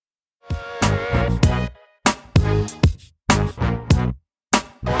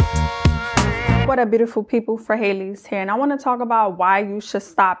What up, beautiful people? For Haley's here, and I want to talk about why you should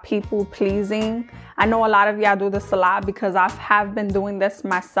stop people pleasing. I know a lot of y'all do this a lot because I have been doing this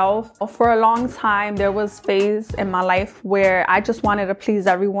myself. For a long time, there was a phase in my life where I just wanted to please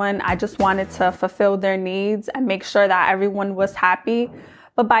everyone. I just wanted to fulfill their needs and make sure that everyone was happy.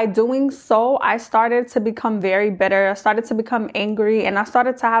 But by doing so, I started to become very bitter. I started to become angry, and I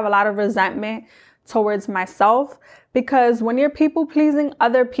started to have a lot of resentment towards myself, because when you're people pleasing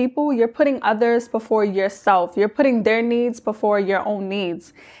other people, you're putting others before yourself. You're putting their needs before your own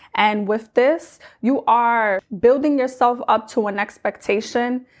needs. And with this, you are building yourself up to an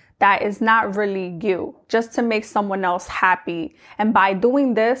expectation that is not really you, just to make someone else happy. And by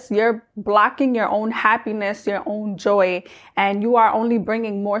doing this, you're blocking your own happiness, your own joy, and you are only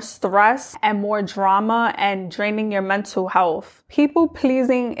bringing more stress and more drama and draining your mental health. People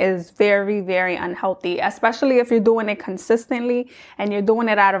pleasing is very, very unhealthy, especially if you're doing it consistently and you're doing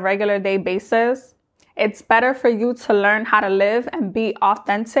it at a regular day basis. It's better for you to learn how to live and be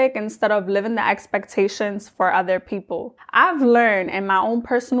authentic instead of living the expectations for other people. I've learned in my own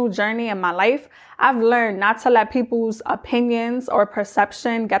personal journey in my life, I've learned not to let people's opinions or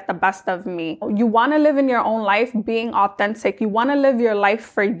perception get the best of me. You want to live in your own life being authentic. You want to live your life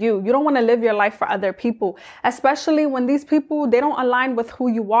for you. You don't want to live your life for other people, especially when these people, they don't align with who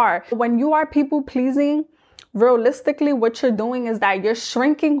you are. When you are people pleasing, realistically, what you're doing is that you're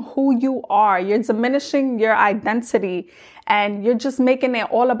shrinking who you are. You're diminishing your identity, and you're just making it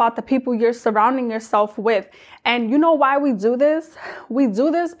all about the people you're surrounding yourself with. And you know why we do this? We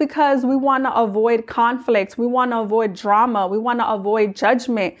do this because we want to avoid conflict. We want to avoid drama. We want to avoid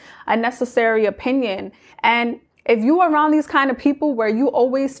judgment, unnecessary opinion. And if you are around these kind of people where you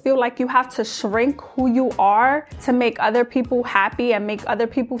always feel like you have to shrink who you are to make other people happy and make other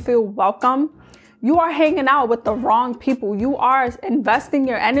people feel welcome, you are hanging out with the wrong people. You are investing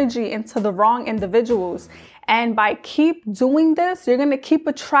your energy into the wrong individuals. And by keep doing this, you're going to keep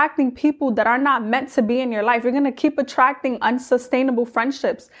attracting people that are not meant to be in your life. You're going to keep attracting unsustainable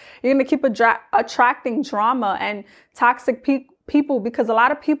friendships. You're going to keep attracting drama and toxic people, because a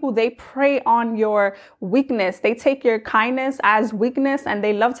lot of people, they prey on your weakness. They take your kindness as weakness, and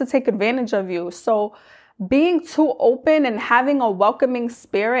they love to take advantage of you. So being too open and having a welcoming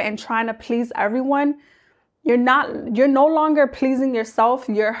spirit and trying to please everyone, you're no longer pleasing yourself.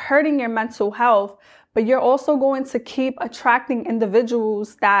 You're hurting your mental health, but you're also going to keep attracting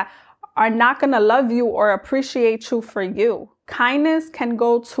individuals that are not going to love you or appreciate you for you. Kindness can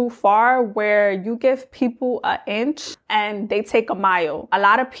go too far, where you give people an inch and they take a mile. A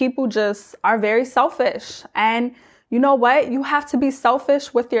lot of people just are very selfish, and you know what? You have to be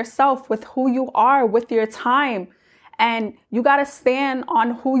selfish with yourself, with who you are, with your time. And you got to stand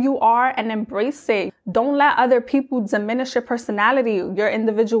on who you are and embrace it. Don't let other people diminish your personality, your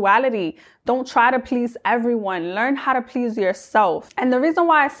individuality. Don't try to please everyone. Learn how to please yourself. And the reason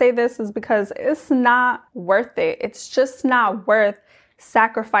why I say this is because it's not worth it. It's just not worth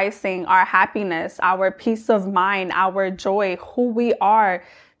sacrificing our happiness, our peace of mind, our joy, who we are,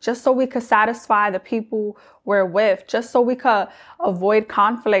 just so we could satisfy the people we're with, just so we could avoid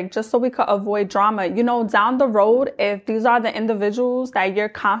conflict, just so we could avoid drama. You know, down the road, if these are the individuals that you're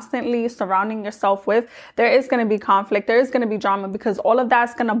constantly surrounding yourself with, there is going to be conflict, there is going to be drama, because all of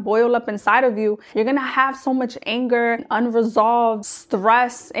that's going to boil up inside of you. You're going to have so much anger, unresolved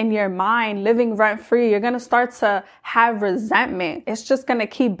stress in your mind, living rent free. You're going to start to have resentment. It's just going to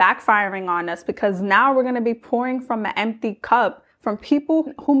keep backfiring on us, because now we're going to be pouring from an empty cup, from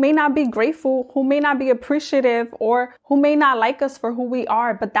people who may not be grateful, who may not be appreciative, or who may not like us for who we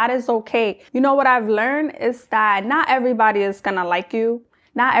are, but that is okay. You know what I've learned is that not everybody is gonna like you.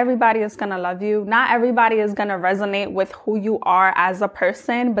 Not everybody is going to love you. Not everybody is going to resonate with who you are as a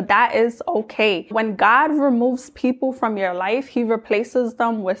person, but that is okay. When God removes people from your life, He replaces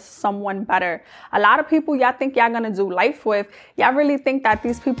them with someone better. A lot of people y'all think y'all going to do life with, y'all really think that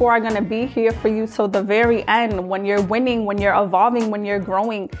these people are going to be here for you till the very end, when you're winning, when you're evolving, when you're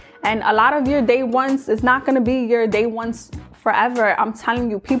growing. And a lot of your day ones is not going to be your day ones forever. I'm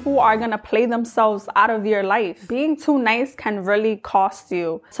telling you, people are going to play themselves out of your life. Being too nice can really cost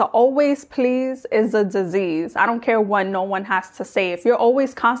you. To always please is a disease. I don't care what no one has to say. If you're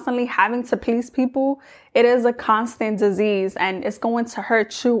always constantly having to please people, it is a constant disease, and it's going to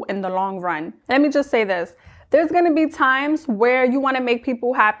hurt you in the long run. Let me just say this. There's going to be times where you want to make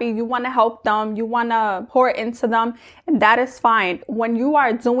people happy, you want to help them, you want to pour into them, and that is fine. When you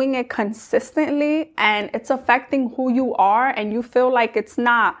are doing it consistently and it's affecting who you are and you feel like it's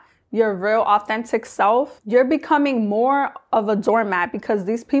not your real authentic self, you're becoming more of a doormat, because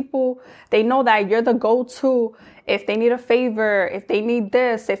these people, they know that you're the go-to if they need a favor, if they need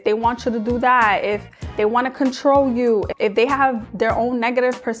this, if they want you to do that, if they want to control you, if they have their own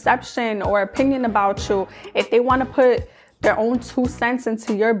negative perception or opinion about you, if they want to put their own 2 cents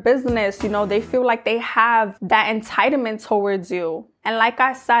into your business, you know, they feel like they have that entitlement towards you. And like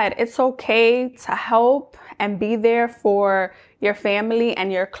I said, it's okay to help and be there for your family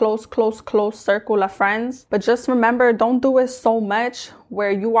and your close circle of friends. But just remember, don't do it so much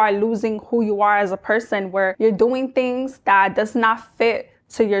where you are losing who you are as a person, where you're doing things that does not fit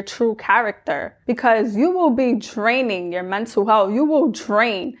to your true character, because you will be draining your mental health. You will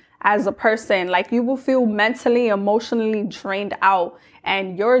drain as a person. Like, you will feel mentally, emotionally drained out,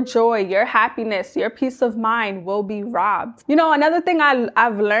 and your joy, your happiness, your peace of mind will be robbed. You know, another thing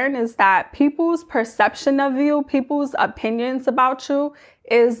I've learned is that people's perception of you, people's opinions about you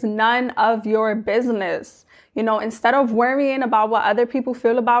is none of your business. You know, instead of worrying about what other people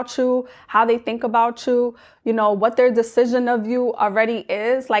feel about you, how they think about you, you know, what their decision of you already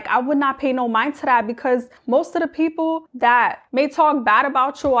is, like, I would not pay no mind to that, because most of the people that may talk bad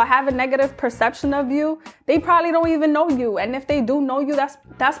about you or have a negative perception of you, they probably don't even know you. And if they do know you,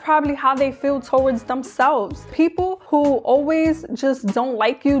 that's probably how they feel towards themselves. People who always just don't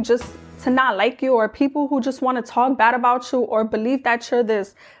like you just to not like you, or people who just want to talk bad about you or believe that you're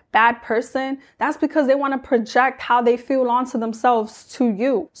this bad person, that's because they want to project how they feel onto themselves to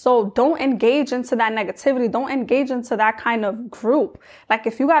you. So don't engage into that negativity. Don't engage into that kind of group. Like,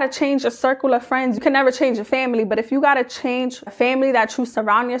 if you got to change your circle of friends, you can never change your family. But if you got to change a family that you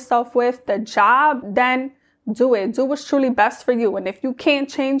surround yourself with, the job, then do it. Do what's truly best for you. And if you can't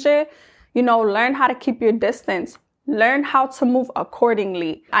change it, you know, learn how to keep your distance. Learn how to move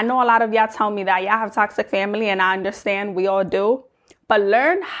accordingly. I know a lot of y'all tell me that y'all have toxic family, and I understand, we all do. But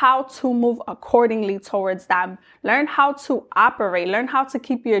learn how to move accordingly towards them. Learn how to operate. Learn how to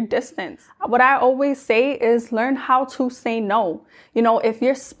keep your distance. What I always say is learn how to say no. You know, if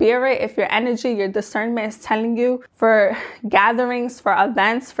your spirit, if your energy, your discernment is telling you for gatherings, for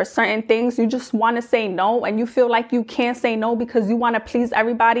events, for certain things, you just want to say no, and you feel like you can't say no because you want to please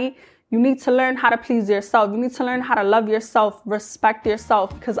everybody, you need to learn how to please yourself. You need to learn how to love yourself, respect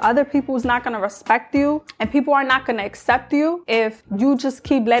yourself, because other people is not going to respect you, and people are not going to accept you if you just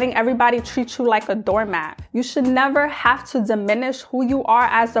keep letting everybody treat you like a doormat. You should never have to diminish who you are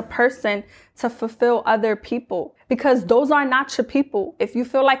as a person to fulfill other people, because those are not your people. If you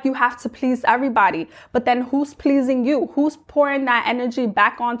feel like you have to please everybody, but then who's pleasing you? Who's pouring that energy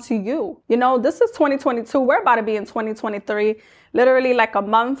back onto you? You know, this is 2022. We're about to be in 2023. Literally like a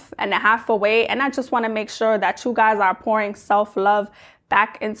month and a half away. And I just want to make sure that you guys are pouring self-love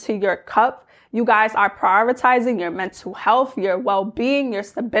back into your cup. You guys are prioritizing your mental health, your well-being, your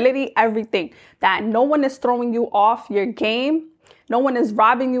stability, everything. That no one is throwing you off your game. No one is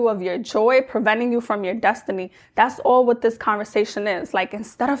robbing you of your joy, preventing you from your destiny. That's all what this conversation is. Like,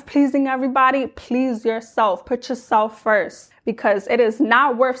 instead of pleasing everybody, please yourself. Put yourself first, because it is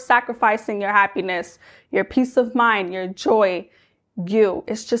not worth sacrificing your happiness, your peace of mind, your joy, you.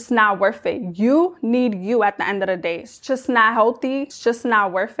 It's just not worth it. You need you at the end of the day. It's just not healthy. It's just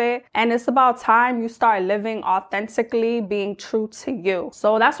not worth it. And it's about time you start living authentically, being true to you.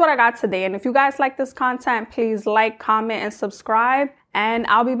 So that's what I got today. And if you guys like this content, please like, comment, and subscribe. And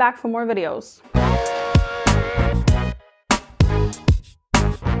I'll be back for more videos.